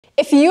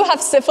If you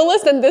have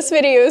syphilis, then this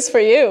video is for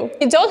you.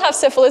 If you don't have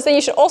syphilis, then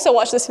you should also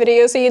watch this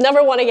video so you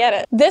never want to get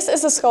it. This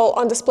is a skull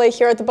on display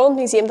here at the Bone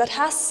Museum that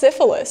has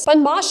syphilis. But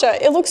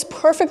Masha, it looks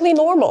perfectly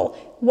normal.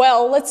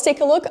 Well, let's take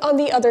a look on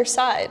the other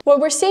side.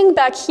 What we're seeing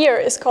back here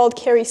is called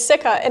caries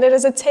sicca, and it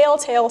is a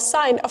telltale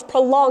sign of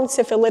prolonged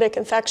syphilitic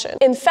infection.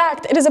 In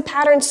fact, it is a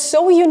pattern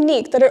so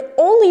unique that it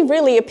only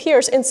really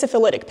appears in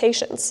syphilitic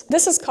patients.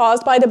 This is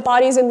caused by the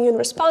body's immune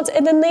response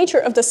and the nature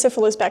of the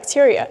syphilis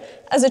bacteria.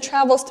 As it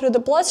travels through the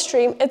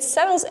bloodstream, it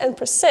settles and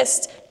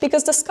persists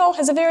because the skull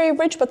has a very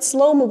rich but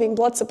slow-moving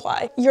blood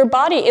supply. Your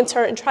body, in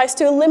turn, tries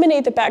to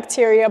eliminate the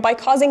bacteria by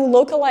causing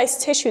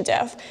localized tissue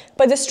death,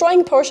 by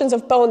destroying portions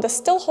of bone that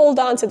still hold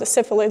on to the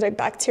syphilitic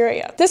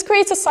bacteria. This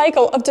creates a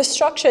cycle of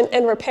destruction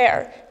and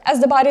repair. As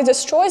the body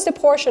destroys the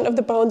portion of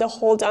the bone that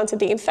holds on to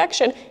the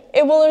infection,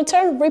 it will in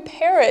turn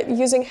repair it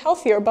using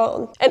healthier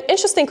bone. An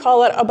interesting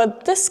call out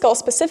about this skull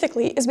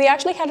specifically is we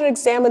actually had it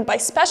examined by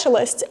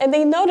specialists, and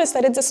they noticed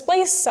that it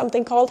displays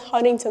something called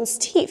Huntington's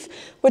teeth,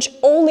 which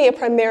only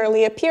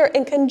primarily appear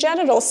in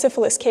congenital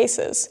syphilis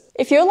cases.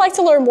 If you would like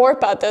to learn more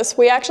about this,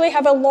 we actually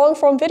have a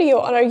long-form video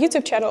on our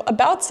YouTube channel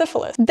about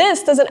syphilis.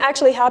 This doesn't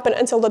actually happen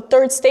until the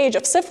third stage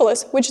of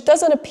syphilis, which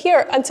doesn't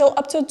appear until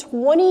up to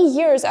 20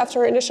 years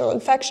after initial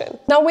infection.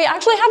 Now, we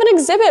actually have an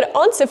exhibit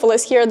on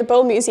syphilis here at the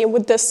Bone Museum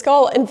with this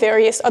skull and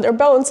various other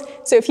bones,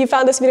 so if you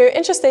found this video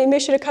interesting,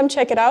 make sure to come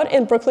check it out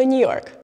in Brooklyn, New York.